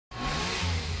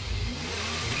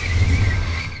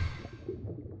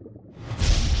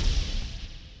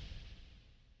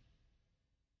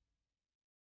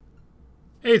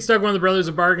Hey, it's Doug, one of the Brothers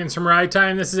of Bargains from Ride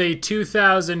Time. This is a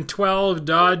 2012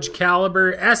 Dodge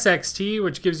Caliber SXT,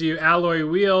 which gives you alloy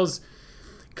wheels,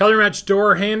 color match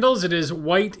door handles. It is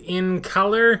white in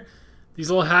color.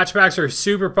 These little hatchbacks are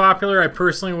super popular. I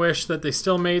personally wish that they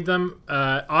still made them.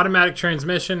 Automatic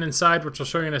transmission inside, which I'll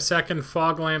show you in a second.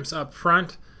 Fog lamps up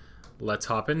front. Let's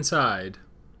hop inside.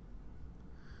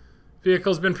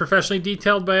 Vehicle's been professionally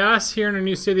detailed by us here in our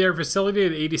new state-of-the-art facility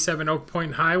at 87 Oak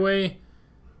Point Highway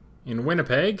in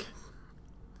Winnipeg.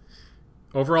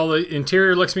 Overall, the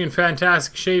interior looks to be in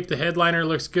fantastic shape. The headliner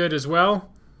looks good as well.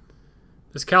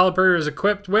 This caliper is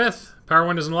equipped with power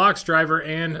windows and locks, driver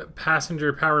and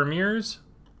passenger power mirrors.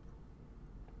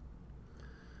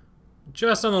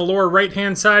 Just on the lower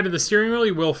right-hand side of the steering wheel,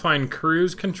 you will find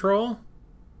cruise control.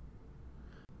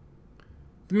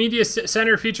 The media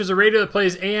center features a radio that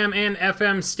plays AM and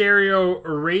FM stereo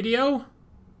radio.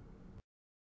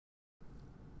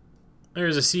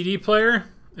 There's a CD player.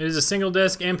 It is a single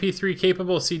disc MP3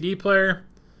 capable CD player.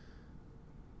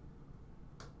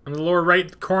 On the lower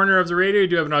right corner of the radio, you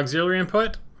do have an auxiliary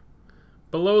input.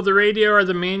 Below the radio are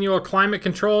the manual climate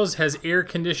controls. Has air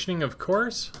conditioning, of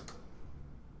course.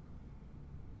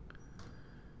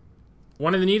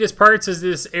 One of the neatest parts is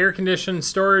this air-conditioned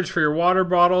storage for your water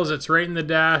bottles. It's right in the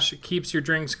dash. It keeps your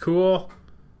drinks cool.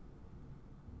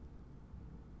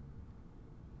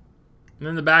 And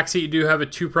in the back seat, you do have a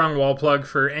two-prong wall plug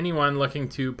for anyone looking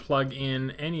to plug in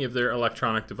any of their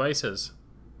electronic devices.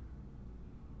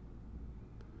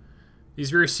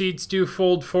 These rear seats do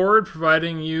fold forward,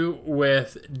 providing you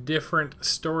with different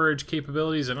storage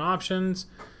capabilities and options.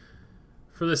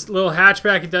 For this little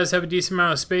hatchback, it does have a decent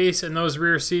amount of space, and those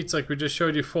rear seats, like we just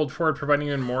showed you, fold forward, providing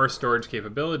even more storage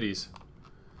capabilities.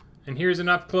 And here's an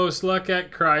up-close look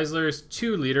at Chrysler's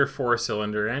 2-liter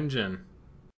 4-cylinder engine.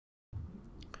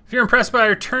 If you're impressed by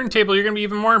our turntable, you're going to be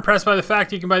even more impressed by the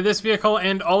fact you can buy this vehicle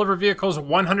and all of our vehicles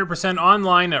 100%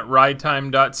 online at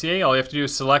ridetime.ca. All you have to do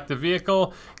is select the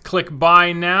vehicle, click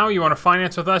Buy Now. You want to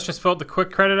finance with us, just fill out the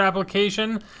quick credit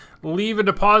application, leave a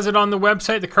deposit on the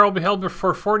website. The car will be held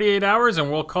for 48 hours, and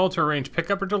we'll call to arrange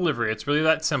pickup or delivery. It's really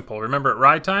that simple. Remember, at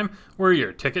Ride Time, we're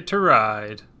your ticket to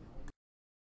ride.